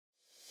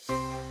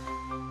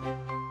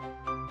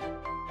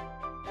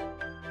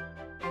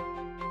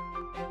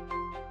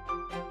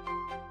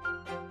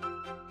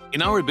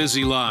In our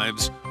busy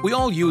lives, we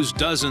all use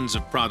dozens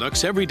of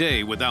products every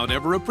day without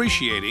ever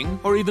appreciating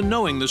or even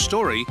knowing the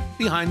story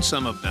behind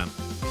some of them.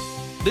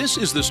 This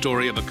is the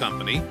story of a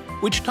company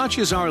which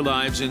touches our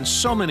lives in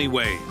so many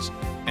ways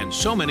and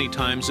so many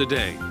times a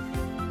day.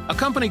 A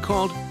company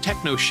called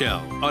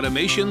Technoshell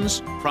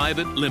Automations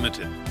Private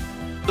Limited.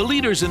 The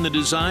leaders in the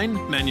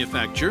design,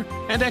 manufacture,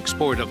 and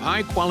export of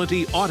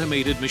high-quality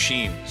automated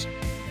machines.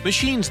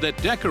 Machines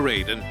that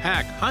decorate and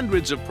pack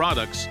hundreds of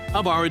products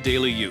of our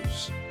daily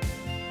use.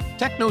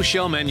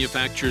 Technoshell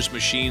manufactures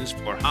machines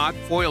for hot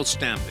foil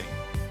stamping,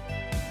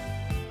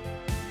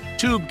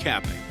 tube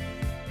capping,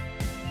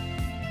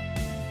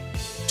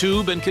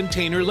 tube and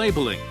container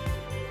labeling,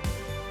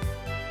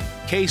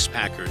 case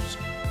packers,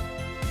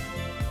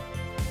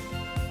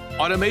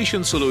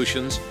 automation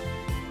solutions,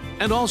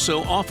 and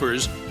also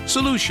offers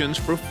solutions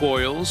for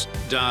foils,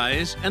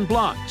 dies, and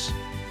blocks.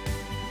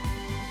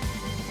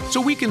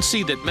 So we can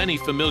see that many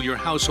familiar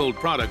household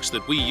products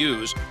that we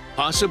use,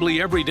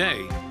 possibly every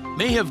day,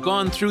 may have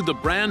gone through the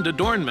brand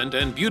adornment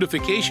and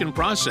beautification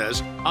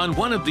process on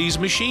one of these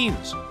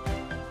machines.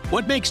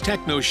 What makes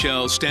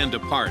Technoshell stand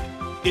apart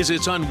is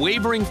its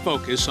unwavering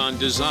focus on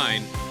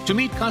design to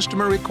meet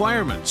customer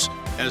requirements,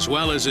 as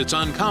well as its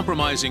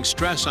uncompromising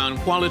stress on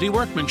quality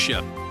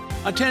workmanship,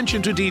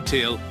 attention to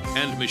detail,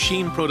 and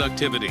machine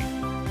productivity.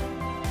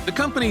 The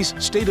company's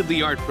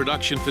state-of-the-art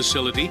production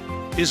facility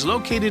is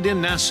located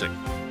in Nasik,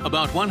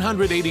 about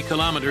 180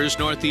 kilometers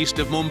northeast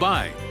of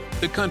Mumbai,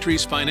 the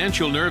country's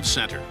financial nerve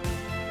center.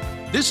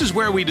 This is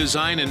where we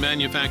design and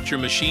manufacture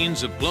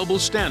machines of global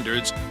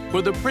standards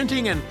for the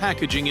printing and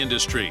packaging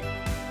industry.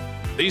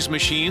 These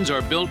machines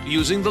are built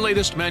using the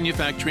latest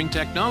manufacturing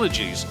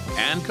technologies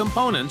and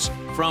components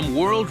from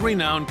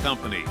world-renowned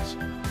companies.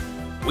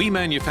 We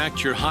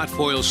manufacture hot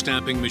foil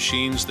stamping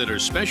machines that are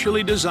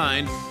specially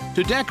designed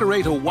to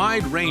decorate a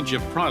wide range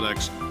of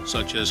products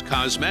such as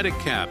cosmetic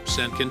caps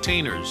and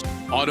containers,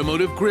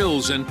 automotive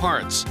grills and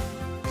parts,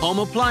 home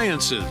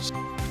appliances,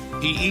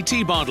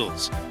 PET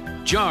bottles,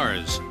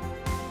 jars,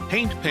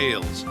 paint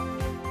pails,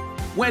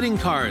 wedding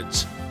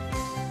cards,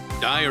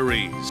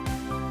 diaries,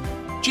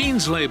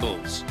 jeans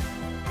labels,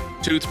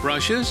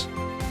 toothbrushes,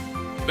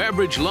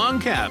 beverage long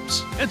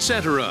caps,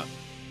 etc.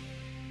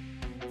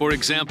 For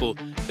example,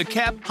 the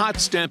cap hot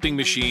stamping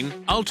machine,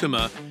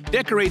 Ultima,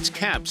 decorates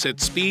caps at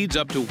speeds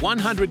up to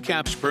 100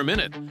 caps per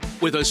minute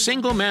with a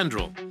single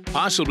mandrel,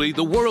 possibly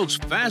the world's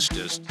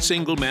fastest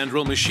single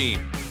mandrel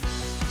machine.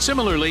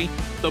 Similarly,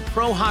 the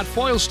Pro Hot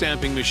Foil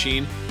Stamping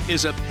Machine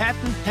is a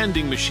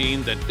patent-pending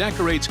machine that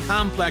decorates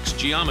complex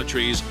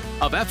geometries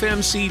of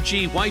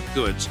FMCG white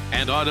goods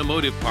and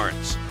automotive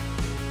parts.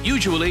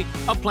 Usually,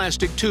 a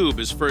plastic tube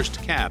is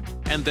first capped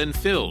and then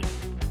filled.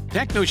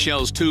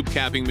 Technoshell's tube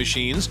capping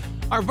machines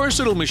are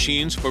versatile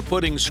machines for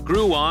putting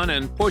screw-on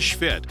and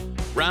push-fit,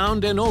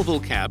 round and oval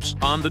caps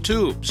on the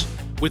tubes,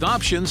 with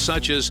options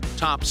such as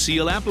top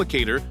seal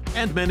applicator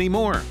and many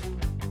more.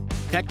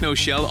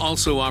 Technoshell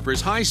also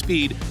offers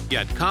high-speed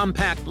yet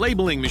compact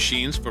labeling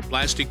machines for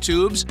plastic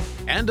tubes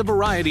and a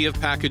variety of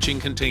packaging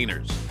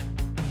containers.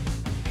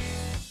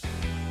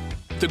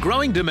 The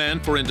growing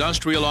demand for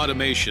industrial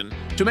automation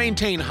to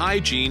maintain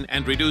hygiene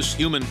and reduce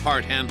human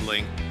part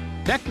handling,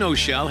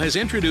 Technoshell has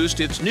introduced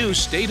its new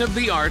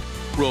state-of-the-art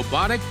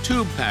robotic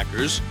tube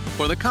packers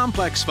for the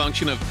complex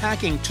function of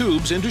packing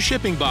tubes into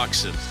shipping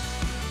boxes.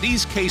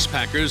 These case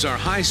packers are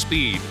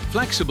high-speed,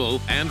 flexible,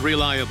 and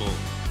reliable.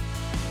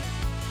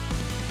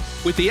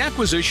 With the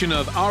acquisition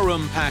of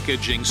Aurum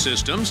Packaging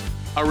Systems,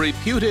 a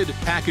reputed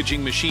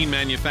packaging machine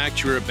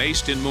manufacturer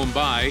based in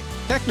Mumbai,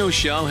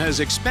 Technoshell has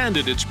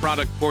expanded its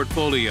product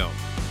portfolio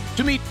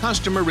to meet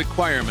customer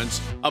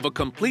requirements of a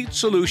complete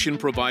solution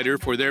provider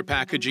for their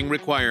packaging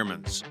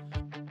requirements.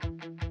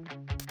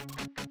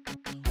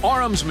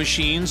 Aurum's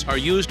machines are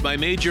used by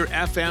major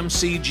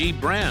FMCG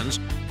brands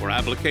for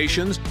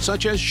applications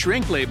such as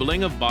shrink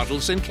labeling of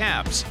bottles and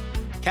caps,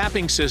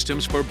 capping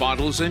systems for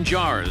bottles and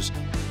jars,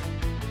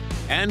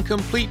 and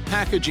complete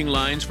packaging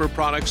lines for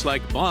products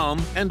like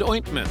balm and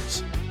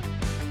ointments.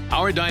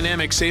 Our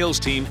dynamic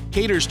sales team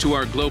caters to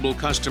our global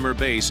customer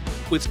base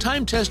with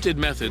time-tested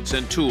methods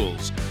and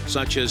tools,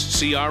 such as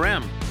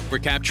CRM, for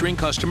capturing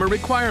customer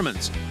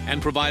requirements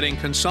and providing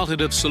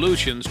consultative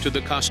solutions to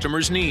the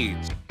customer's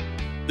needs.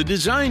 The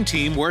design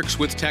team works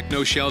with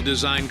Technoshell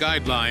design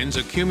guidelines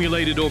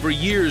accumulated over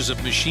years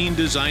of machine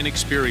design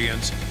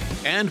experience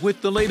and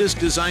with the latest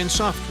design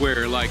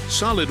software like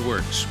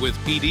SolidWorks with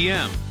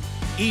PDM,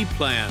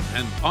 ePlan,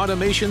 and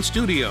Automation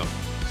Studio.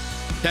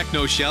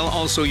 Technoshell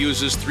also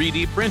uses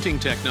 3D printing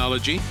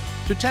technology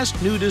to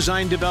test new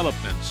design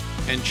developments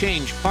and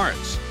change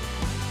parts.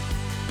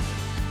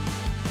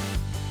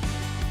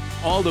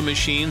 All the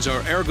machines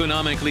are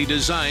ergonomically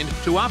designed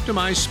to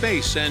optimize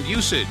space and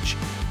usage,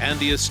 and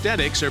the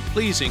aesthetics are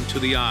pleasing to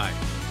the eye.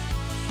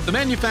 The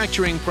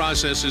manufacturing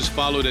processes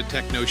followed at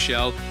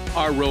Technoshell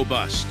are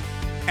robust,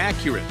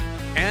 accurate,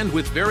 and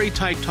with very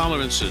tight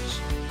tolerances.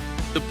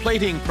 The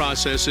plating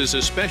processes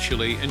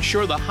especially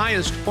ensure the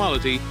highest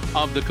quality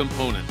of the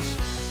components.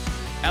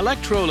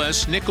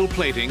 Electroless nickel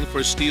plating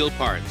for steel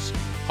parts,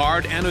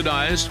 hard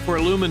anodized for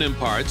aluminum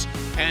parts,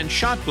 and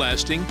shot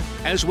blasting,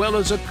 as well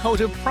as a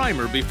coat of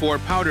primer before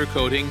powder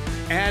coating,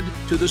 add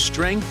to the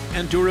strength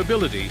and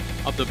durability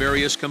of the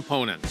various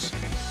components.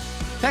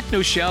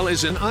 Technoshell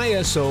is an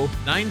ISO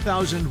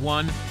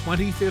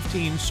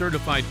 9001:2015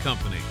 certified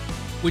company,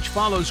 which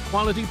follows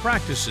quality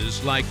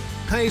practices like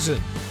Kaizen,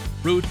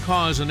 root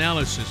cause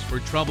analysis for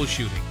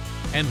troubleshooting,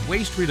 and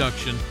waste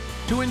reduction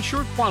to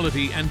ensure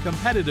quality and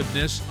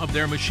competitiveness of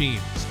their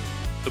machines.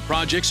 The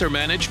projects are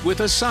managed with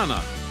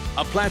Asana,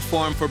 a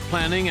platform for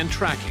planning and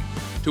tracking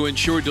to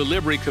ensure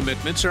delivery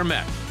commitments are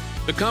met.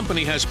 The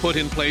company has put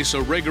in place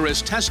a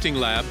rigorous testing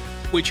lab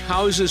which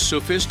houses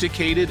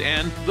sophisticated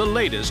and the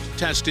latest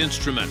test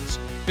instruments,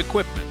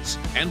 equipments,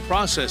 and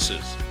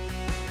processes.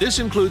 This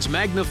includes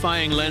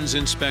magnifying lens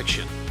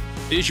inspection,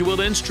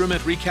 visual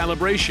instrument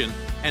recalibration,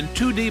 and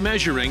 2D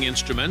measuring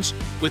instruments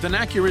with an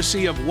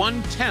accuracy of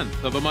 1/10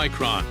 of a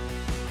micron.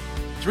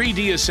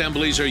 3D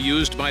assemblies are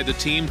used by the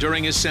team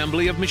during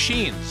assembly of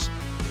machines.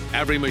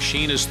 Every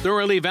machine is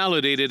thoroughly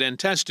validated and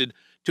tested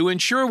to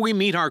ensure we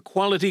meet our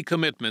quality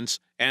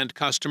commitments and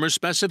customer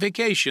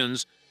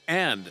specifications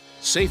and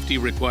safety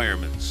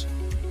requirements.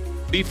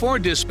 Before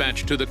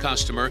dispatch to the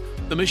customer,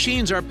 the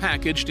machines are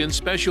packaged in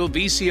special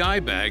VCI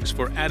bags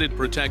for added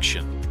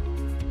protection.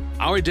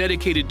 Our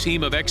dedicated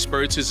team of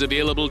experts is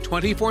available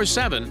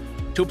 24/7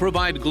 to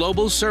provide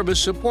global service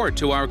support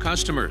to our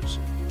customers.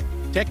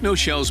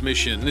 Technoshell's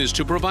mission is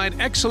to provide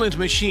excellent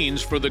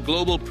machines for the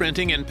global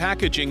printing and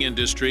packaging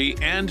industry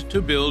and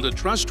to build a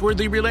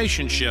trustworthy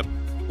relationship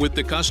with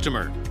the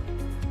customer.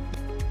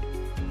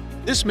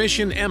 This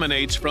mission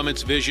emanates from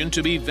its vision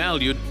to be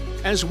valued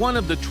as one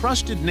of the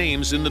trusted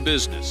names in the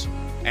business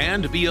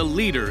and be a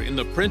leader in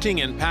the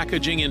printing and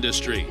packaging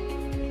industry.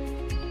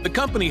 The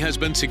company has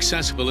been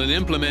successful in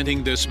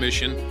implementing this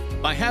mission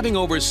by having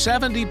over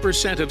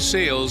 70% of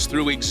sales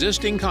through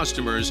existing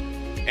customers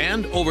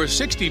and over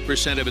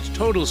 60% of its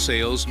total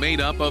sales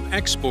made up of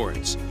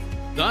exports,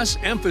 thus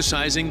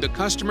emphasizing the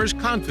customer's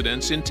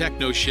confidence in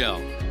Technoshell.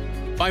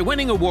 By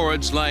winning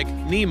awards like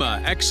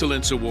NEMA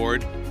Excellence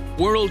Award,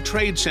 World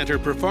Trade Center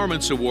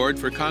Performance Award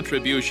for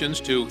contributions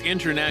to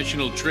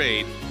international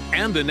trade,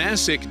 and the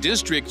NASIC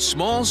District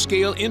Small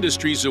Scale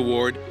Industries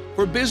Award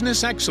for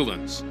business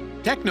excellence,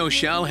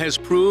 Technoshell has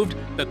proved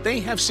that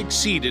they have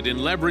succeeded in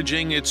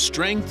leveraging its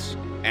strengths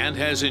and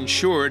has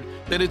ensured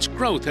that its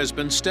growth has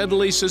been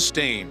steadily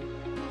sustained.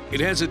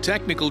 It has a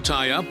technical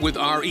tie-up with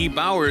R.E.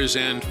 Bowers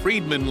and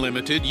Friedman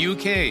Limited,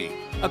 UK,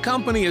 a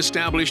company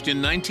established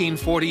in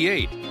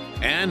 1948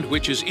 and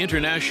which is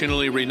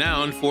internationally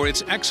renowned for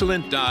its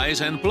excellent dies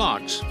and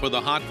blocks for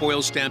the hot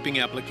foil stamping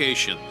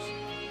applications.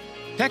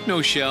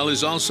 Technoshell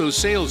is also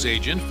sales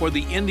agent for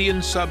the Indian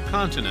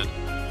subcontinent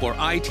for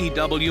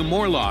ITW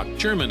Morlock,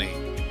 Germany,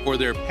 for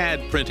their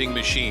pad printing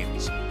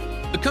machines.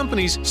 The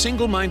company's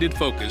single-minded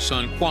focus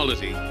on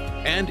quality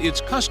and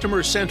its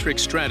customer-centric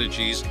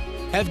strategies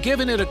have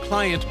given it a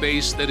client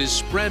base that is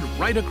spread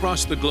right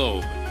across the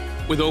globe,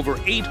 with over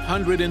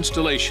 800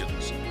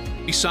 installations.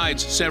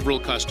 Besides several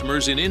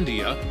customers in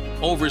India,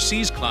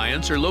 overseas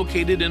clients are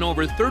located in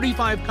over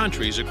 35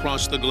 countries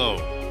across the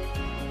globe.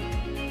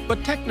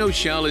 But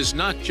Technoshell is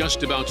not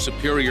just about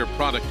superior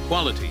product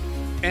quality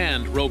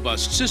and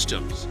robust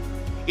systems.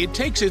 It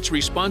takes its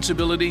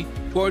responsibility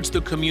towards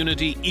the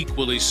community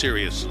equally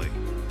seriously.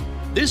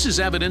 This is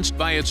evidenced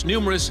by its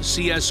numerous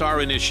CSR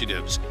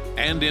initiatives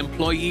and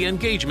employee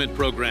engagement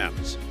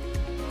programs.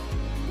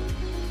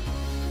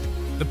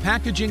 The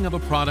packaging of a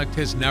product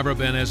has never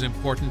been as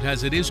important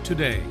as it is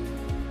today,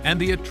 and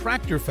the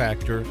attractor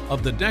factor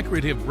of the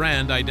decorative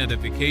brand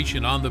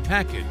identification on the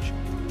package,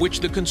 which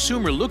the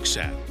consumer looks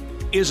at,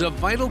 is a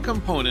vital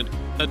component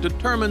that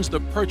determines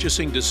the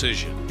purchasing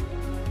decision.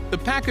 The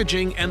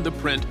packaging and the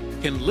print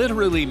can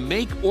literally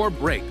make or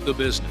break the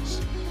business.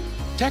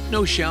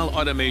 Technoshell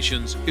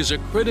Automations is a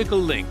critical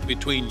link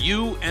between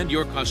you and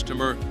your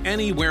customer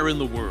anywhere in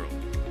the world.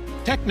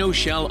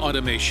 Technoshell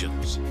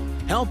Automations,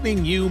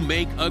 helping you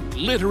make a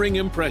glittering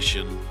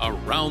impression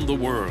around the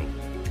world.